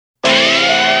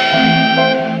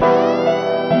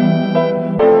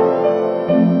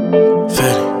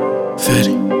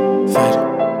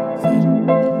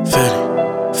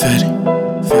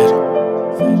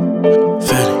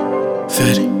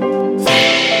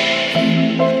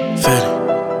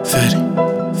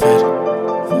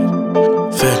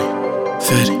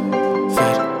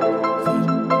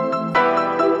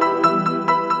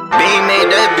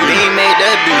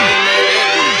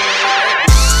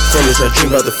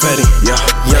Fetti. Yeah,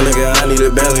 young nigga, I need a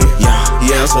belly.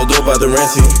 Yeah, I'm so dope out the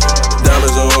renty.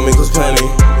 Diamonds on me, cause plenty.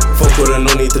 Fuck with her,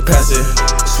 no need to pass it.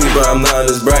 Sweet, but I'm not in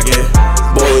this bracket.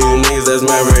 Boy, you niggas that's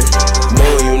married.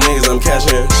 Boy, you niggas I'm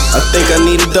catching. I think I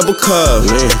need a double cup.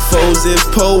 Four zips,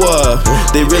 pull up.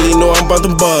 They really know I'm about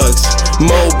them bugs.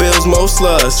 More bills, more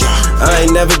slugs. I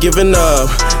ain't never giving up.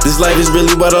 This life is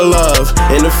really what I love.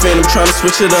 In the phantom trying to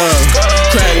switch it up.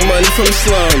 Crack money from the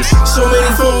slums. So many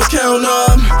phones count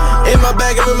up. In my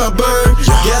bag, I'm in my bird.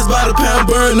 Gas by the pound,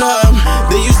 burn up.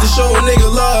 They used to show a nigga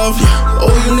love.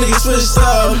 Oh, you niggas switched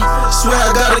up. Swear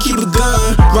I gotta keep a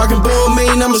gun. Rockin' ball,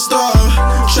 man, I'm a star.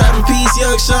 Trapping peace,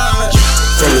 young shot.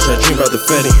 From this I dream about the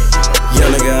Fetti.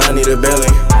 Young nigga, I need a belly.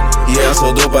 Yeah, I'm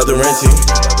so dope out the renty.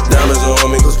 Diamonds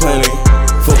on me, cause plenty.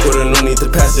 Fuck with her, no need to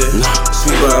pass it.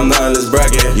 Sweet, but I'm not in this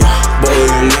bracket. Boy,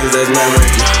 you niggas that's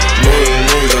married. Boy, you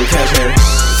niggas I'm catching.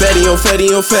 Fetti on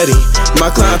Fetti on Fetti. My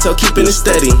clientele keeping it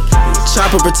steady.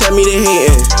 Chopper protect me, they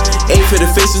hating. Ain't for the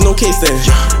faces, no casing.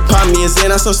 Pop me a Zan,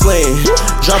 I start slaying.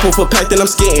 Drop off a pack, then I'm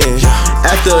skating.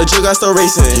 After a jug, I start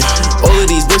racing. All of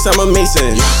these bricks, I'm a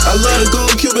mason. I love the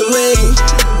gold Cuban lane.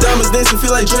 Diamonds dancing,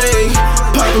 feel like Dre.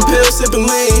 Popping pills, sipping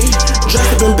lean. Dressed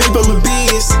up in big, I'm a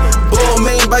beast. Ball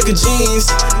main, biker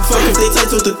jeans. Fuck if they tight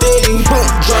with the thing.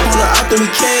 Drop on the op, then we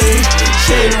came.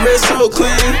 Chain the wrist, so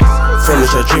clean. From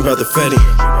this I dream about the Fetti.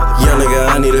 Young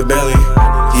nigga, I need a belly.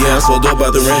 Yeah, I'm so dope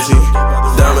out the renty.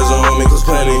 Diamonds on me, cause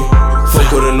plenty. Fuck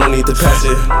with her, no need to pass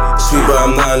it. Sweet, but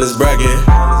I'm not in this bracket.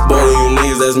 Boy, you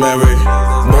niggas that's married.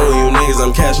 Boy, you niggas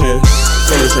I'm catching.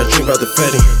 From this I dream about the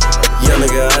Fetti. Young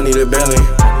nigga, I need a belly.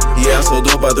 Yeah, I'm so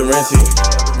dope out the renty.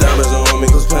 Diamonds